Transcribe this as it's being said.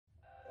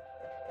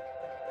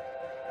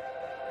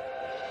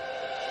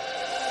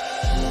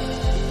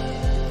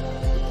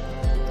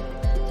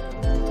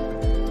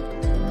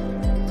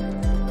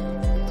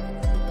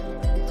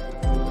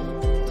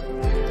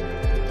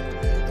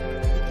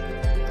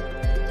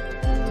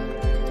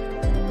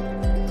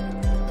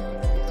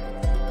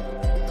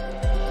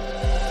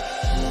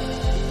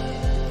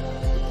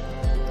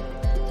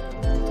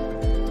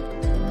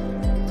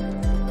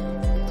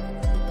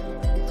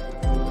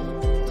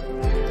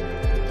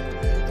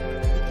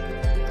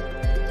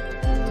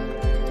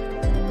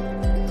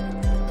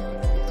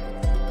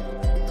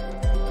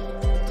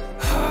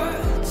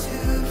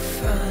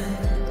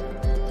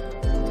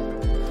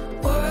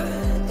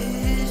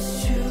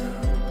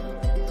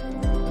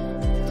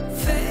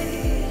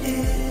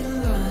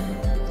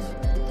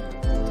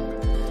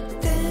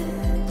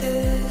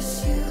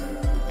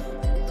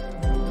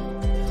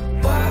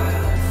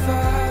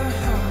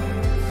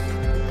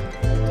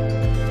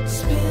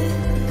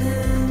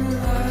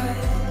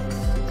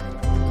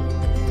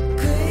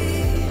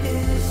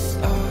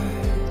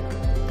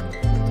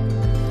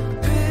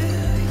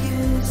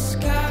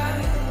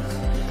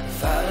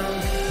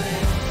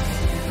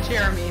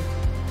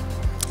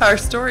Our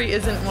story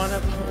isn't one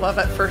of love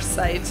at first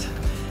sight.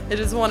 It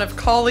is one of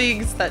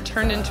colleagues that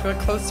turned into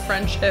a close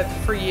friendship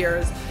for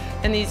years,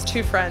 and these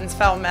two friends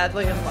fell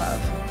madly in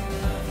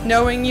love.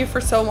 Knowing you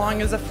for so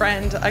long as a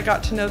friend, I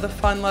got to know the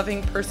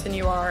fun-loving person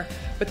you are,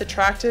 with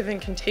attractive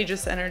and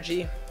contagious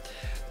energy.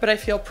 But I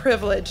feel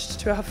privileged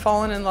to have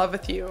fallen in love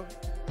with you.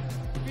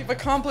 We've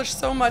accomplished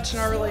so much in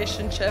our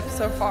relationship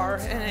so far,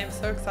 and I am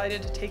so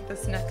excited to take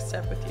this next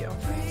step with you.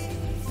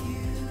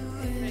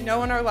 I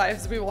know in our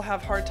lives we will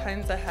have hard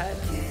times ahead.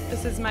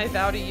 This is my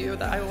vow to you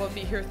that I will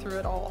be here through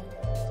it all.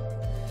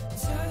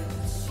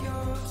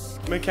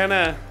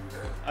 McKenna,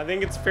 I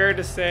think it's fair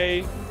to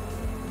say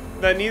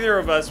that neither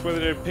of us would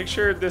have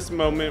pictured this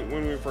moment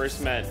when we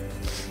first met.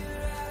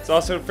 It's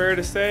also fair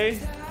to say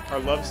our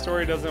love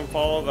story doesn't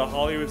follow the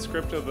Hollywood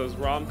script of those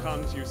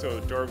rom-coms you so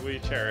adorably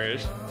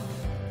cherish.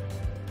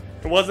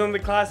 It wasn't the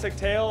classic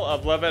tale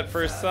of love at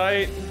first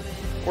sight,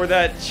 or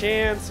that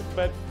chance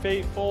but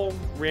fateful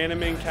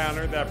random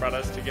encounter that brought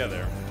us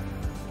together.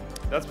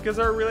 That's because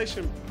our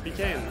relation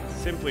began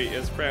simply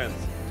as friends.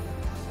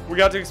 We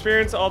got to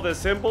experience all the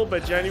simple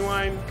but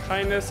genuine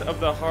kindness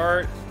of the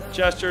heart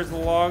gestures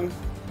along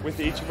with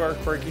each of our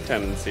quirky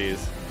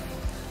tendencies.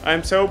 I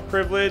am so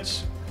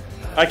privileged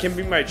I can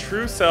be my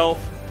true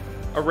self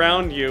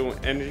around you,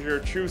 and your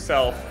true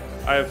self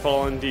I have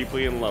fallen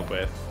deeply in love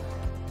with.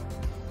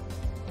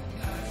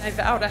 I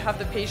vow to have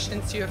the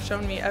patience you have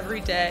shown me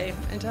every day,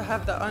 and to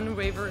have the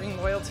unwavering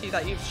loyalty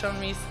that you've shown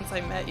me since I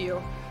met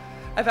you.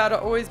 I vow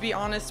to always be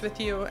honest with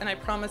you, and I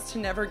promise to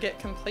never get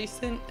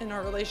complacent in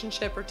our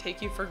relationship or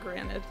take you for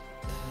granted.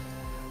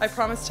 I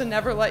promise to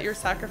never let your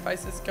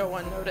sacrifices go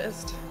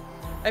unnoticed.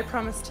 I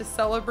promise to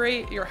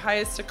celebrate your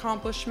highest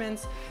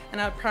accomplishments, and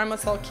I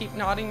promise I'll keep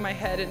nodding my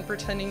head and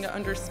pretending to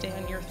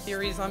understand your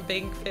theories on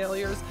bank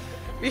failures,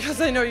 because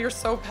I know you're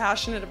so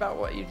passionate about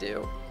what you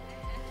do.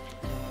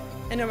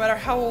 And no matter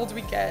how old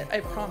we get,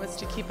 I promise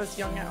to keep us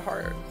young at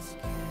heart.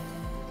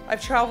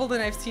 I've traveled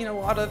and I've seen a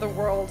lot of the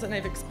world, and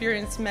I've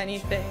experienced many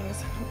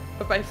things,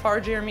 but by far,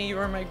 Jeremy, you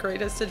are my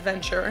greatest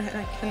adventure, and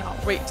I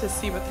cannot wait to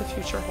see what the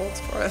future holds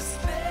for us.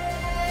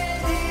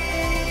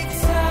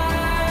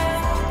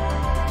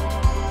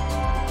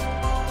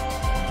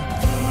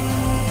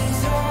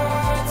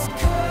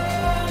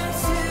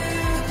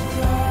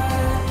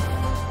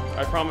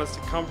 I promise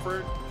to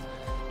comfort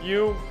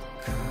you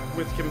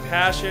with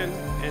compassion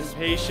and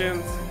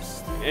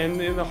patience,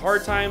 and in the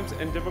hard times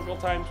and difficult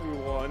times we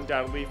will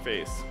undoubtedly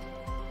face.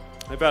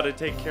 I vow to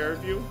take care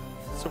of you,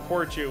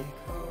 support you,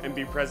 and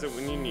be present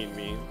when you need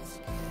me.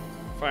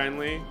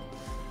 Finally,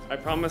 I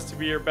promise to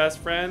be your best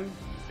friend,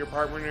 your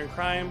partner in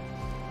crime,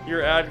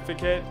 your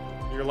advocate,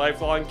 your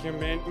lifelong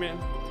commitment.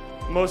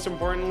 Most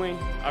importantly,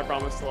 I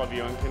promise to love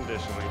you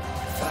unconditionally.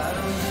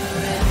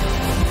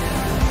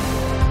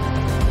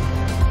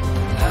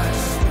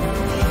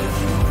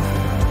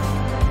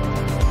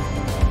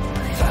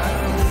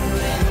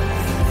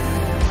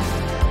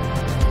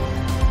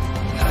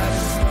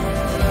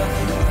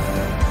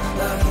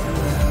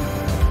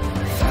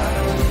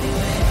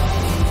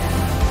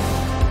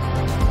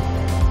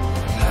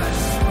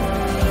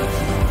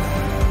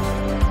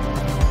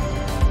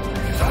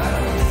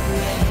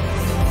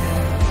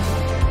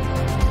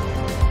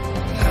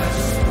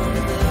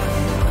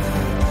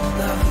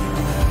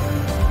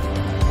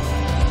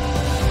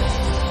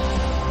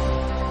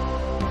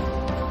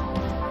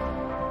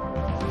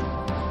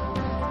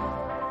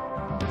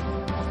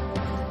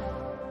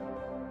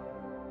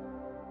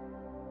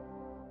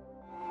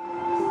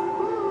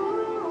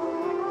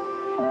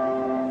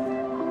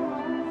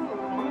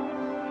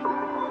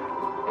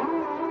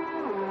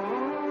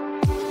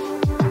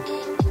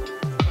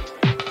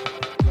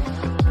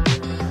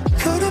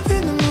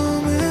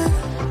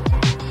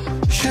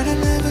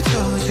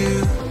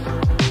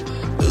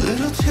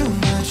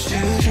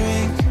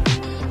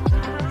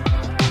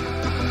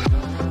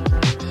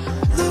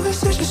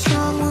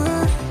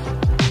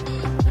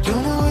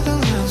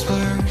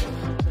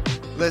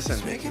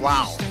 Listen,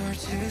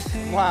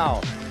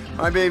 wow,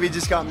 my baby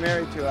just got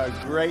married to a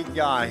great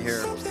guy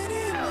here.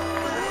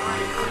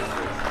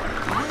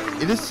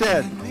 It is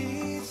said,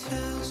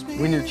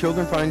 when your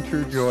children find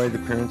true joy, the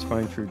parents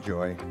find true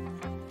joy.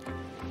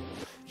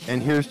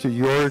 And here's to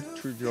your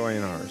true joy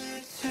and ours.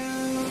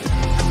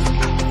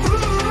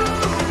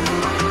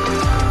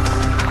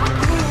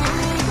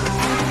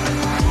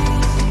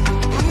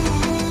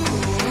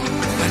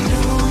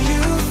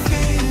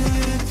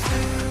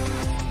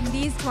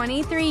 These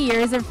 23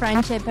 years of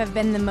friendship have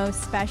been the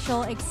most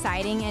special,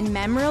 exciting, and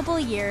memorable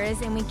years,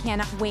 and we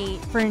cannot wait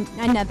for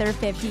another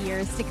 50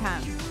 years to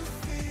come.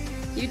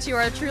 You two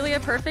are truly a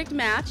perfect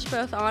match,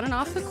 both on and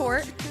off the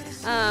court,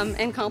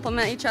 and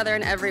complement each other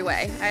in every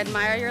way. I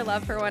admire your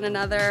love for one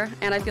another,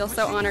 and I feel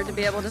so honored to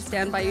be able to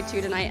stand by you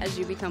two tonight as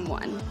you become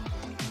one.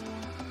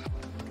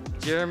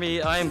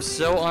 Jeremy, I am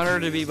so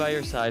honored to be by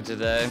your side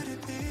today,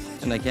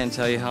 and I can't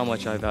tell you how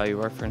much I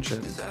value our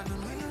friendship.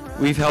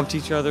 We've helped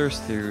each other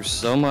through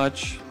so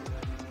much,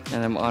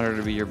 and I'm honored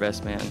to be your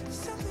best man.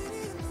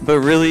 But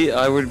really,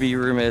 I would be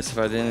remiss if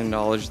I didn't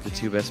acknowledge the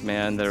two best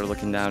men that are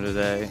looking down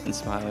today and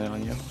smiling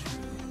on you.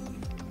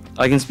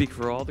 I can speak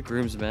for all the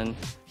groomsmen,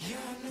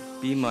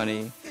 B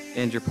Money,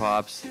 and your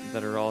pops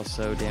that are all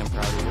so damn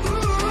proud of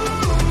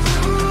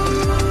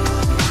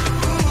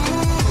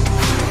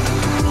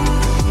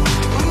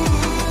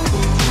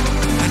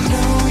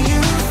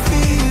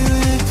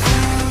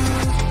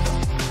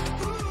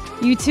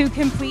you. You two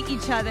complete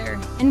each other,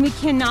 and we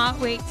cannot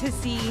wait to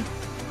see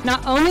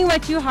not only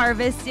what you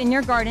harvest in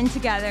your garden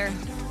together,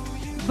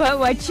 but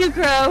what you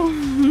grow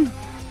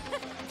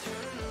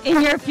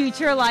in your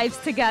future lives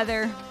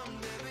together.